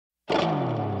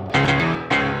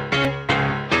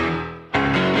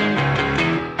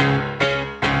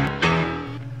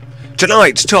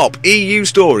Tonight's top EU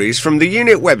stories from the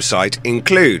unit website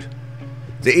include: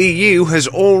 the EU has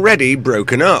already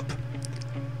broken up,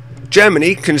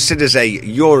 Germany considers a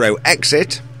Euro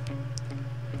exit,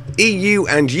 EU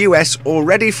and US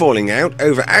already falling out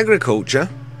over agriculture,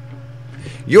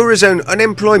 EuroZone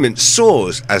unemployment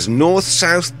soars as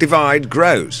North-South divide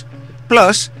grows,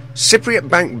 plus Cypriot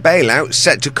bank bailout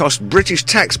set to cost British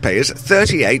taxpayers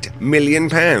 £38 million.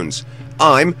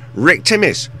 I'm Rick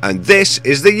Timmis, and this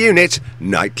is the Unit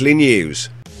Nightly News.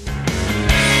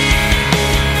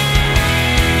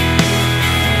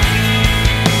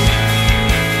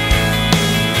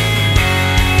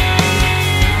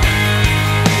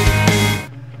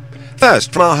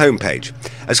 First, from our homepage,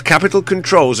 as capital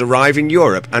controls arrive in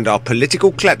Europe and our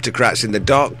political kleptocrats in the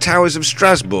dark towers of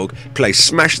Strasbourg play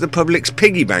smash the public's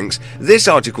piggy banks, this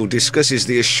article discusses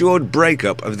the assured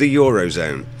breakup of the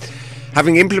EuroZone.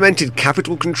 Having implemented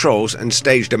capital controls and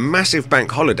staged a massive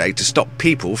bank holiday to stop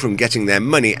people from getting their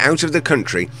money out of the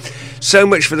country, so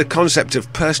much for the concept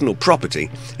of personal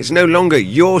property. It's no longer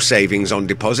your savings on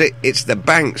deposit, it's the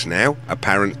bank's now,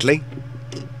 apparently.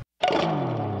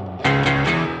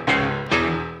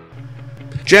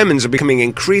 Germans are becoming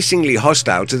increasingly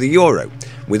hostile to the euro,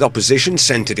 with opposition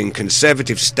centred in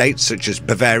conservative states such as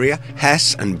Bavaria,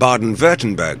 Hesse and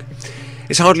Baden-Württemberg.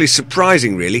 It's hardly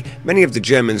surprising, really. Many of the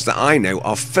Germans that I know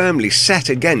are firmly set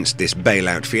against this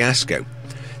bailout fiasco.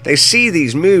 They see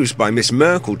these moves by Miss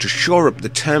Merkel to shore up the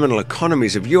terminal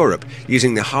economies of Europe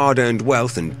using the hard-earned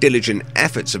wealth and diligent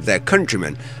efforts of their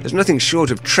countrymen as nothing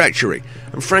short of treachery,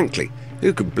 and frankly,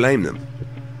 who could blame them?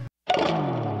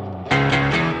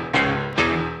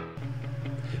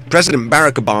 President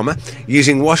Barack Obama,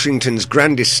 using Washington's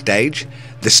grandest stage,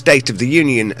 the State of the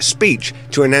Union speech,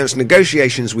 to announce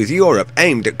negotiations with Europe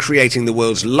aimed at creating the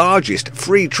world's largest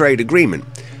free trade agreement.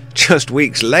 Just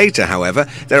weeks later, however,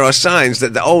 there are signs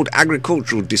that the old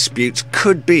agricultural disputes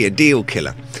could be a deal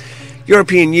killer.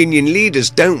 European Union leaders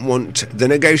don't want the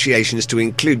negotiations to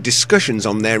include discussions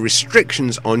on their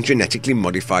restrictions on genetically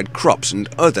modified crops and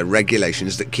other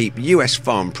regulations that keep US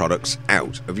farm products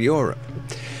out of Europe.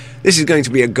 This is going to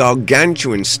be a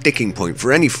gargantuan sticking point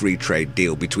for any free trade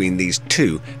deal between these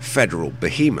two federal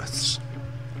behemoths.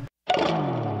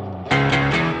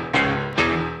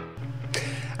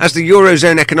 As the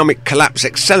Eurozone economic collapse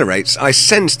accelerates, I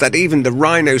sense that even the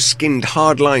rhino-skinned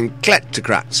hardline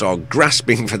kleptocrats are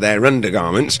grasping for their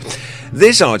undergarments.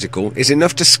 This article is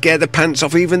enough to scare the pants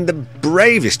off even the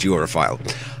bravest Europhile.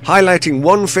 Highlighting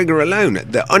one figure alone,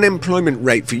 the unemployment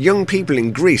rate for young people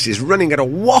in Greece is running at a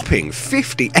whopping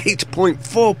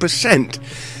 58.4%.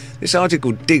 This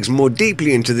article digs more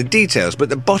deeply into the details, but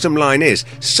the bottom line is,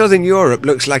 Southern Europe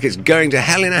looks like it's going to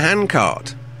hell in a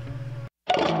handcart.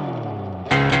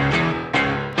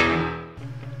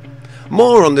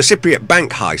 More on the Cypriot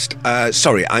bank heist,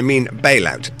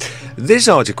 bailout. This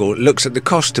article looks at the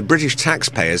cost to British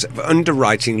taxpayers of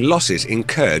underwriting losses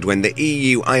incurred when the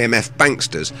EU IMF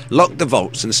banksters locked the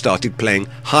vaults and started playing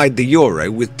hide the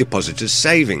euro with depositors'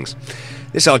 savings.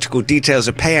 This article details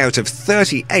a payout of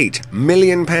 £38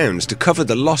 million to cover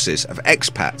the losses of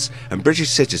expats and British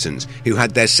citizens who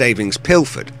had their savings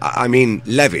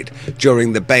levied,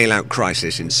 during the bailout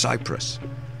crisis in Cyprus.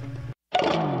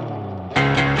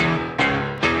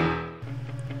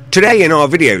 Today in our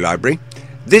video library,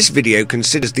 this video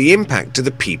considers the impact to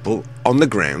the people on the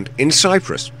ground in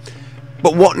Cyprus.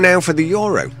 But what now for the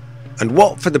euro? And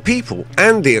what for the people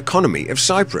and the economy of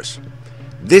Cyprus?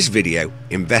 This video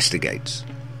investigates.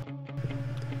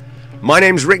 My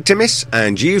name's Rick Timmis,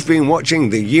 and you've been watching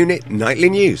the Unit Nightly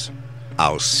News.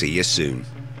 I'll see you soon.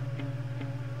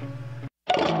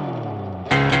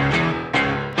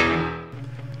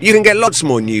 You can get lots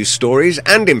more news stories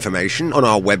and information on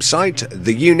our website,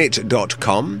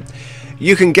 theunit.com.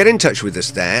 You can get in touch with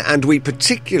us there, and we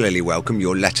particularly welcome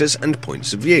your letters and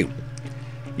points of view.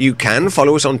 You can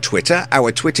follow us on Twitter.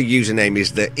 Our Twitter username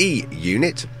is the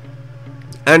EUnit.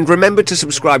 And remember to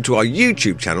subscribe to our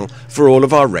YouTube channel for all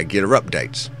of our regular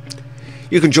updates.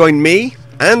 You can join me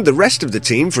and the rest of the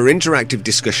team for interactive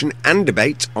discussion and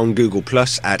debate on Google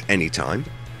Plus at any time.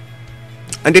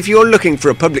 And if you're looking for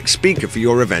a public speaker for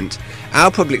your event, our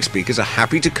public speakers are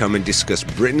happy to come and discuss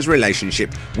Britain's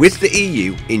relationship with the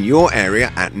EU in your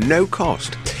area at no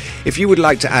cost. If you would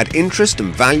like to add interest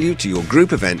and value to your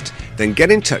group event, then get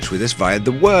in touch with us via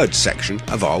the Words section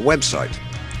of our website.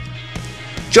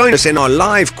 Join us in our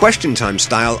live question time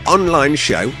style online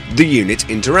show, The Unit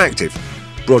Interactive.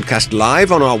 Broadcast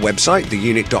live on our website,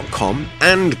 theunit.com,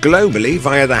 and globally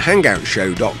via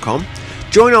thehangoutshow.com.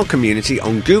 Join our community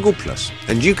on Google+,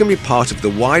 and you can be part of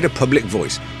the wider public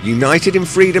voice, united in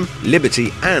freedom,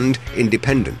 liberty and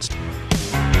independence.